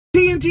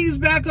TNT's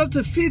back up to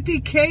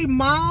 50K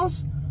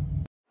miles.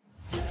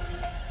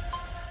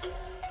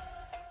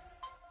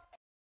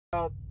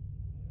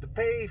 The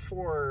pay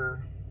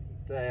for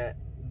the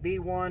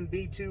B1,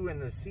 B2,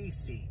 and the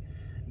CC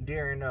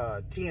during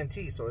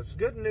TNT. So it's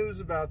good news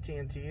about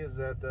TNT is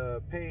that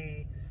the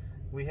pay,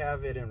 we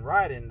have it in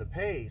writing, the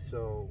pay.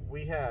 So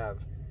we have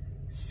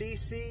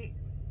CC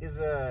is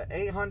a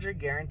 800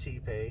 guarantee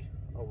pay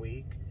a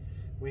week.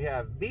 We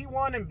have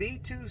B1 and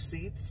B2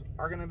 seats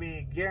are going to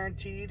be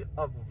guaranteed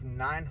of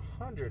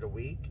 900 a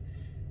week.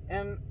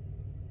 And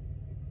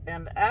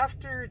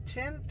after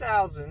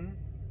 10,000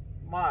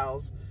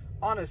 miles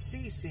on a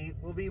C seat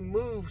will be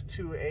moved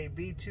to a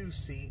B2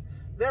 seat,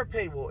 their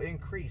pay will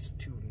increase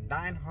to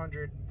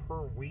 900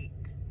 per week.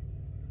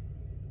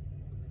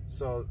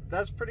 So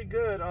that's pretty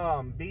good.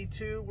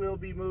 B2 will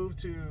be moved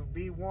to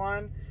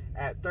B1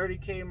 at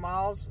 30K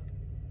miles.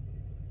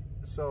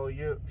 So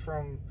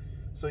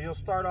you'll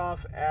start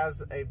off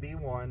as a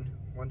B1.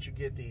 Once you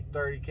get the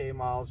 30K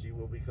miles, you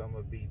will become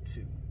a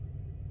B2.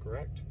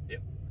 Correct?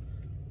 Yep.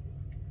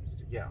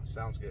 Yeah,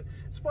 sounds good.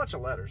 It's a bunch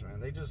of letters, man.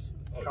 They just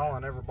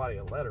calling everybody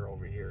a letter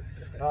over here.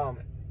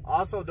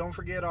 Also, don't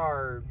forget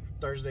our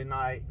Thursday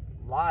night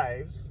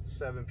lives,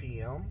 7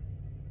 p.m.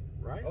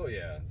 Right? Oh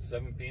yeah,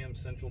 7 p.m.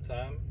 Central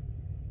Time.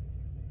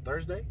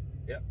 Thursday?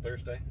 Yep,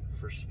 Thursday.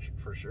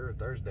 For sure,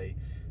 Thursday.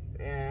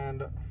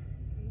 And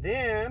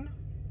then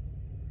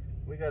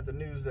we got the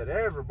news that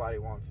everybody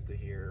wants to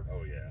hear.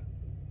 Oh yeah.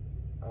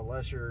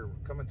 Unless you're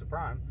coming to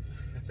Prime.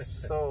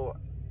 So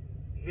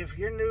if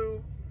you're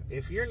new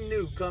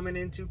coming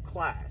into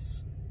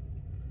class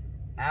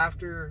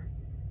after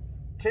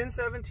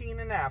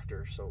 10/17 and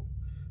after, so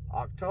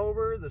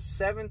October the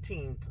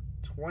 17th,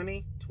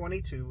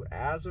 2022,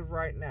 as of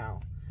right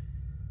now,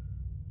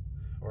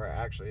 or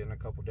actually in a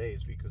couple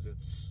days, because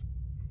it's,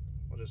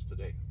 what is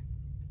today?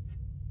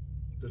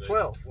 The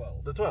 12th.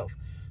 The 12th.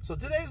 So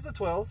today's the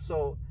 12th.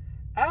 So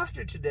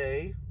after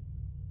today,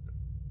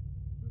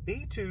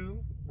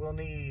 B2 will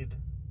need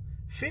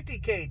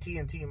 50K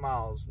TNT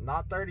miles,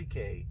 not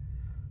 30K.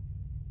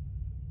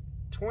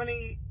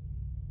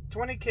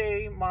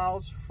 20K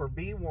miles for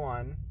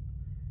B1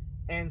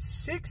 and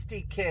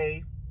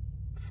 60K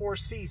for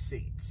C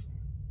seats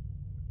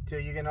till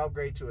you can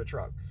upgrade to a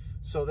truck.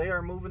 So they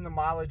are moving the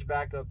mileage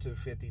back up to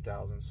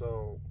 50,000.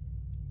 So,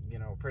 you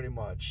know, pretty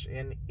much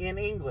in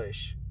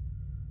English,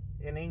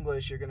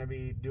 you're going to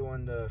be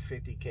doing the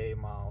 50K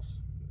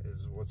miles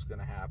is what's going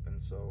to happen.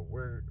 So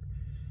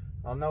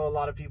I know a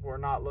lot of people are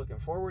not looking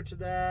forward to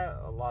that.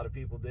 A lot of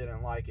people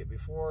didn't like it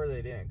before.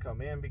 They didn't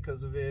come in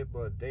because of it,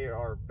 but they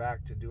are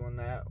back to doing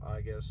that.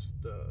 I guess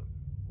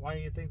why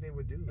do you think they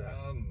would do that?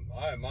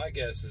 My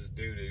guess is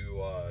due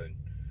to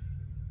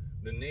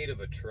the need of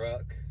a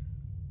truck,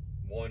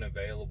 one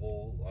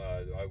available.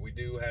 We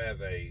do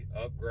have a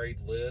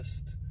upgrade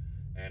list,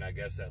 and I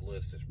guess that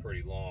list is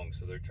pretty long,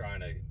 so they're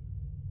trying to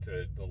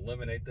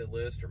eliminate that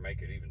list or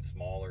make it even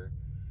smaller.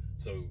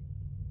 So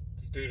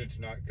students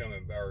not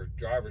coming, or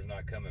drivers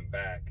not coming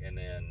back, and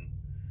then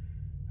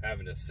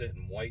having to sit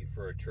and wait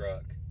for a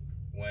truck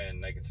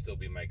when they can still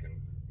be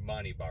making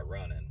money by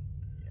running.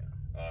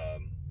 Yeah.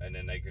 And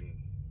then they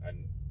can,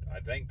 I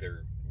think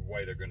the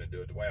way they're going to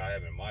do it, the way I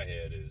have it in my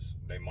head, is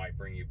they might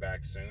bring you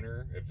back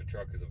sooner if the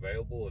truck is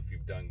available. If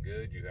you've done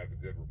good, you have a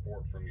good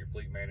report from your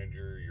fleet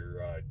manager,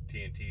 your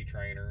TNT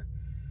trainer,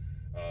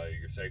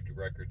 your safety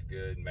record's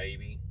good,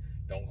 maybe.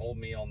 Don't hold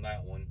me on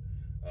that one,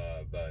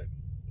 but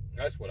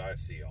that's what I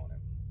see on it.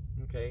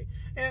 Okay,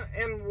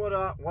 and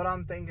what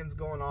I'm thinking is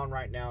going on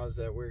right now is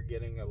that we're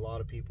getting a lot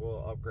of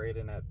people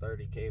upgrading at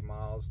 30K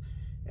miles,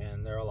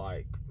 and they're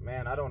like,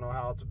 man, I don't know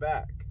how to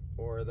back,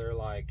 or they're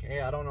like,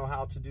 hey, I don't know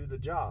how to do the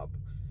job.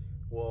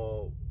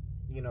 Well,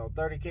 you know,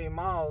 30K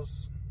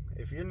miles,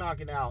 if you're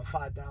knocking out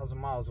 5,000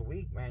 miles a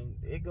week, man,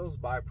 it goes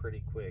by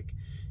pretty quick.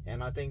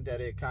 And I think that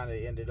it kind of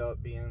ended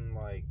up being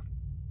like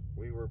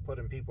we were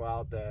putting people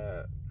out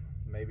that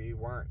maybe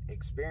weren't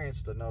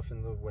experienced enough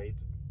in the way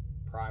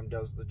Prime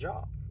does the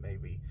job,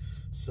 maybe.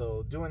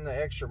 So doing the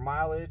extra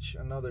mileage,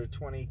 another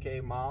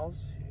 20K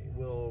miles,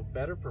 will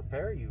better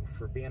prepare you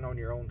for being on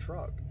your own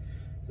truck.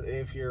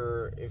 If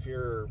you're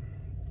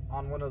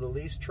on one of the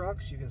lease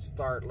trucks, you can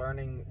start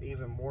learning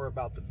even more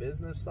about the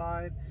business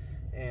side,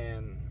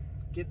 and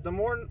get the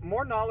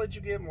more knowledge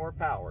you get, more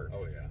power.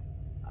 Oh yeah.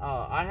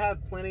 I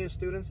had plenty of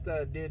students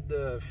that did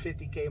the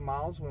 50K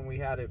miles when we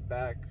had it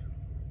back.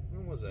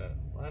 When was that?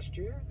 Last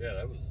year? Yeah,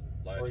 that was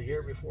last year. Or a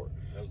year before.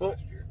 That was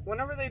last year.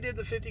 Whenever they did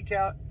the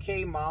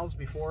 50K miles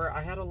before,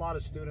 I had a lot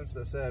of students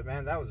that said,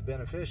 man, that was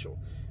beneficial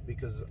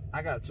because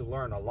I got to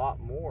learn a lot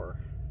more.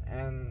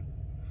 And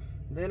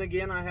then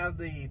again, I have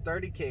the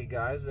 30K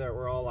guys that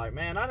were all like,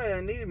 man, I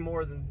didn't need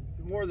more than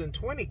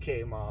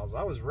 20K miles.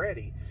 I was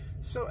ready.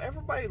 So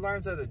everybody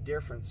learns at a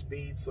different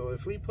speed. So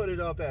if we put it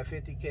up at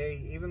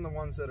 50K, even the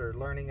ones that are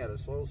learning at a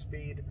slow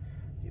speed,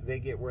 they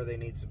get where they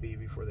need to be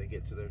before they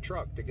get to their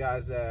truck. The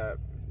guys that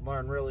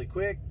learn really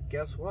quick,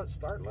 guess what?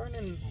 Start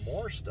learning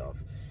more stuff.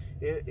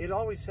 It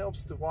always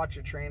helps to watch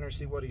your trainer,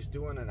 see what he's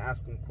doing, and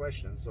ask him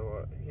questions.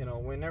 So, you know,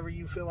 whenever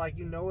you feel like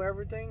you know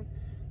everything,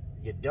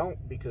 you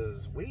don't,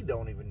 because we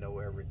don't even know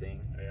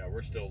everything. Yeah,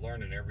 we're still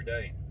learning every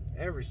day.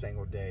 Every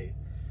single day.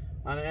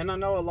 And I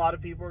know a lot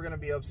of people are going to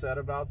be upset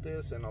about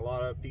this, and a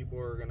lot of people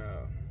are going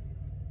to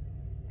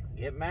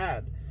get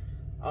mad.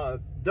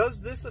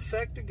 Does this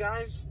affect the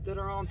guys that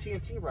are on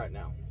TNT right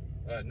now?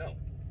 No.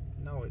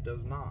 No, it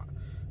does not.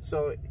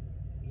 So,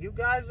 you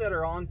guys that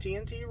are on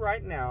TNT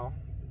right now,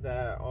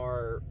 that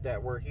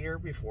were here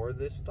before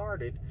this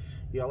started,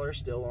 y'all are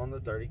still on the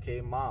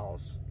 30K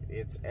miles.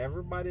 It's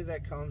everybody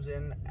that comes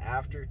in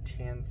after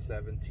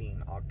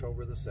 10/17,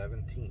 October the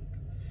 17th.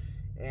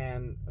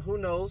 And who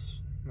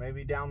knows,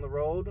 maybe down the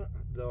road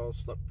they'll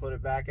put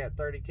it back at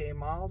 30K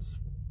miles.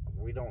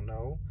 We don't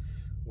know.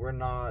 We're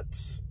not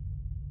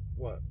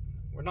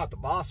the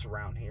boss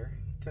around here.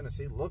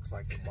 Tennessee looks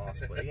like the boss,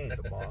 but he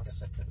ain't the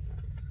boss.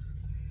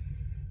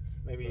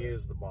 Maybe he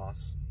is the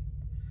boss.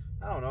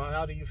 I don't know.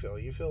 How do you feel?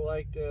 You feel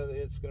like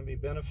it's going to be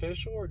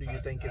beneficial, or do you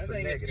think it's a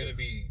negative? I think it's going to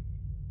be.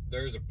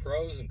 There's a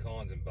pros and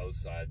cons in both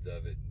sides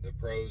of it. The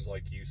pros,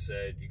 like you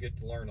said, you get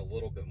to learn a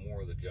little bit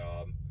more of the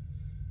job.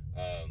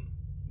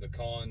 The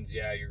cons,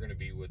 yeah, you're going to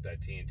be with that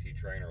TNT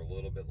trainer a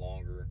little bit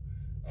longer.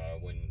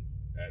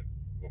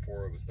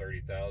 Before it was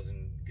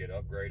 30,000, get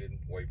upgraded,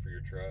 wait for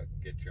your truck,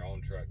 get your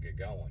own truck, get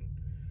going.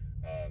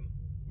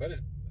 But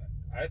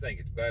I think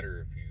it's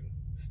better if you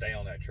stay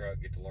on that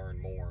truck, get to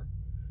learn more,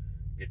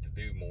 get to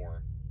do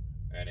more,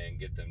 and then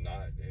get them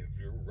if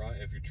your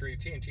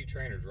TNT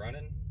trainer's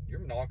running, you're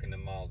knocking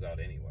them miles out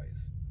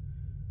anyways.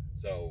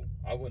 So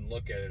I wouldn't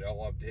look at it,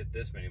 oh, I've hit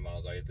this many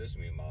miles, I hit this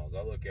many miles.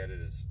 I look at it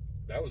as,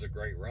 that was a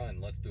great run,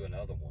 let's do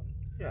another one.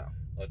 Yeah.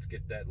 Let's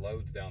get that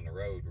loads down the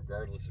road,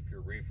 regardless if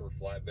you're reefer,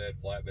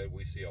 flatbed,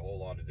 we see a whole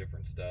lot of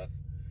different stuff.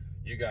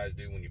 You guys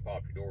do when you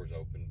pop your doors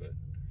open, but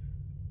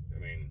I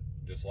mean,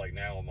 just like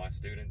now, my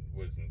student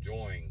was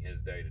enjoying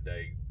his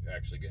day-to-day,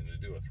 actually getting to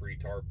do a 3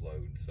 tarp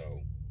load,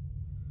 so.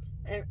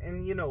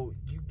 And you know,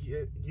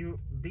 you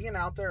being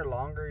out there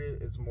longer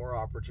is more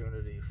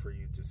opportunity for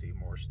you to see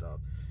more stuff,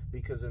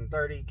 because in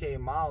 30K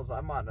miles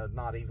I might have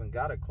not even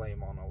got a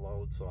claim on a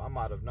load, so I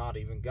might have not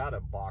even got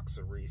a box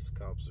of Reese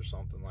cups or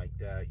something like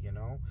that. You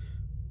know,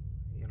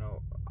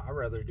 I'd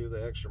rather do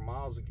the extra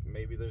miles.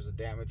 Maybe there's a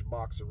damaged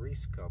box of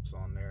Reese cups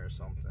on there or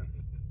something.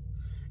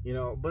 You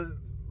know, but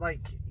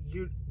like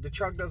the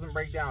truck doesn't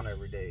break down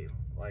every day.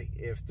 Like,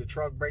 if the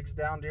truck breaks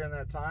down during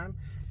that time,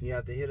 you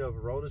have to hit a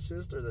road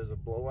assist or there's a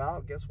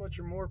blowout, guess what?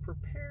 You're more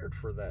prepared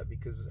for that,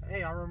 because,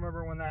 hey, I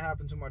remember when that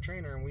happened to my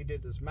trainer and we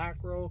did this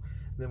macro,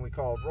 then we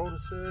called road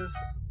assist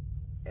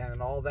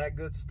and all that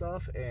good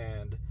stuff,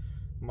 and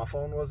my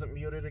phone wasn't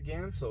muted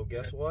again, so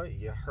guess what?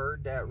 You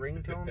heard that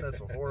ringtone.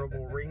 That's a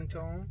horrible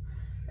ringtone.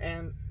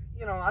 And,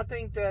 you know, I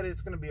think that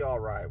it's going to be all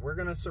right. We're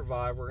going to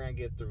survive. We're going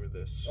to get through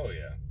this. Oh,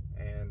 yeah.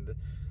 And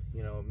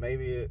you know,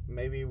 maybe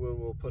we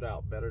will put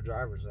out better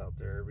drivers out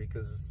there,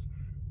 because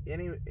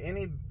any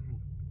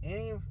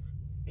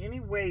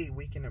way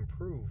we can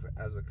improve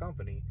as a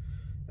company,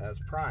 as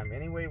Prime,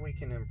 any way we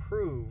can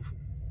improve,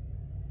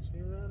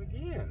 say that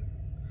again,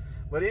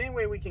 but any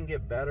way we can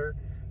get better,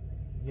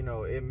 you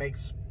know, it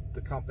makes the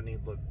company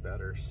look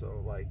better.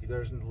 So like,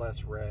 there's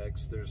less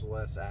wrecks, there's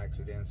less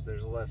accidents,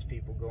 there's less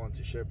people going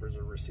to shippers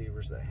or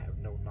receivers that have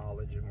no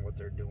knowledge in what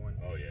they're doing.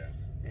 Oh yeah.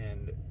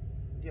 And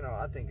you know,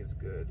 I think it's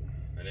good.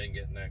 And then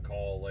getting that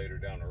call later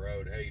down the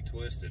road, hey,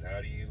 Twisted,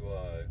 how do you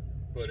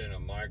put in a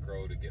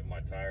micro to get my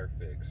tire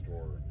fixed?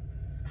 Or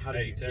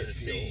hey,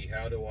 Tennessee,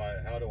 how do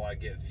I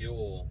get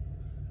fuel?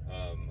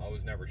 I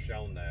was never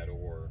shown that.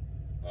 Or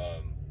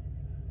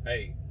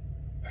hey,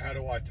 how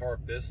do I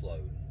tarp this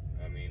load?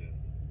 I mean,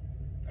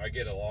 I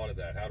get a lot of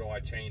that. How do I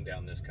chain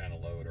down this kind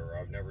of load? Or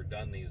I've never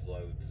done these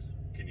loads.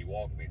 Can you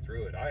walk me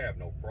through it? I have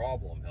no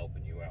problem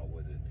helping you out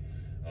with it.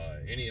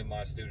 Any of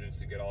my students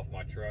that get off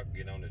my truck,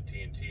 get on the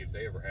TNT, if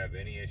they ever have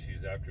any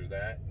issues after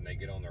that and they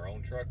get on their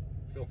own truck,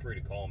 feel free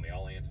to call me.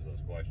 I'll answer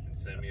those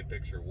questions. Send me a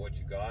picture of what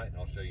you got, and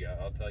I'll tell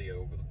you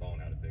over the phone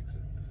how to fix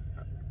it.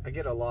 I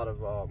get a lot of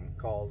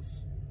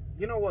calls.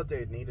 You know what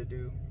they need to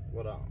do?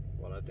 What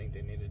I think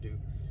they need to do?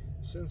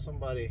 Send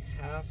somebody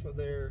half of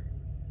their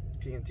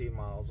TNT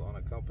miles on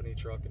a company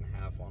truck and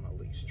half on a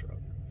lease truck.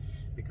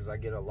 Because I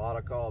get a lot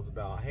of calls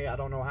about, hey, I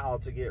don't know how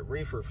to get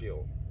reefer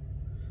fuel.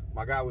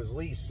 My guy was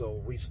leased,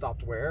 so we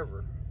stopped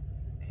wherever.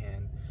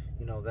 And,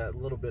 you know, that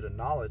little bit of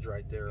knowledge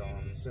right there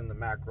on send the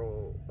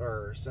macro,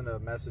 or send a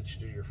message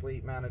to your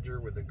fleet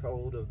manager with the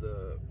code of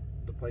the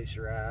place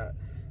you're at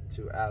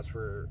to ask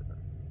for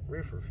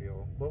reefer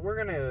fuel. But we're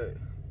gonna,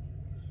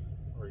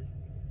 or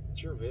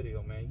it's your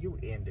video, man. You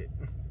end it.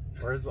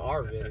 Or it's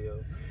our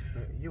video.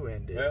 You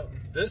end it. Well,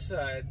 this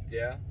side,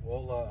 yeah.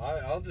 Well,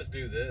 I'll just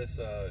do this.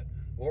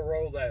 We'll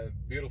roll that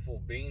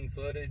beautiful bean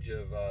footage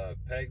of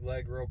peg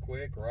leg real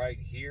quick right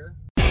here.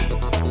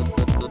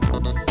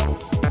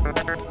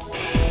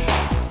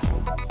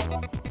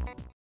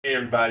 Hey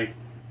everybody,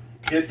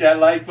 hit that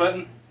like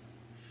button,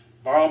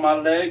 borrow my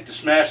leg to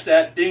smash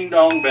that ding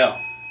dong bell.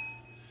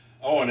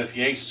 Oh, and if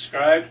you ain't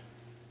subscribed,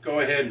 go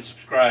ahead and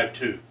subscribe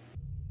too.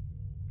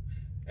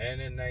 And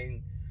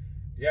then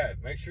yeah,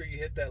 make sure you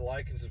hit that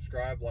like and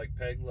subscribe like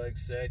Peg Leg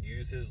said.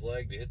 Use his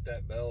leg to hit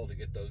that bell to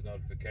get those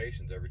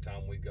notifications every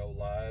time we go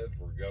live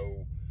or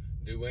go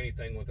do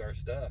anything with our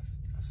stuff.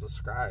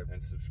 Subscribe.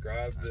 And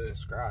subscribe.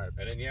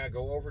 And then, yeah,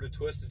 go over to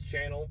Twisted's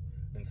channel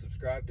and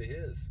subscribe to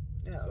his.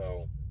 Yeah.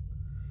 So,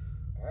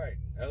 all right.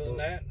 Other than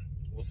that,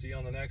 we'll see you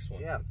on the next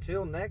one. Yeah,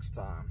 till next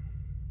time.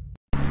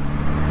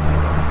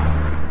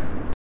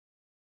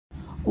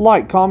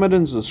 Like, comment,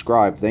 and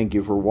subscribe. Thank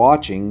you for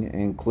watching,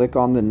 and click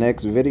on the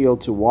next video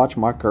to watch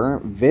my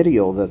current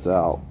video that's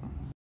out.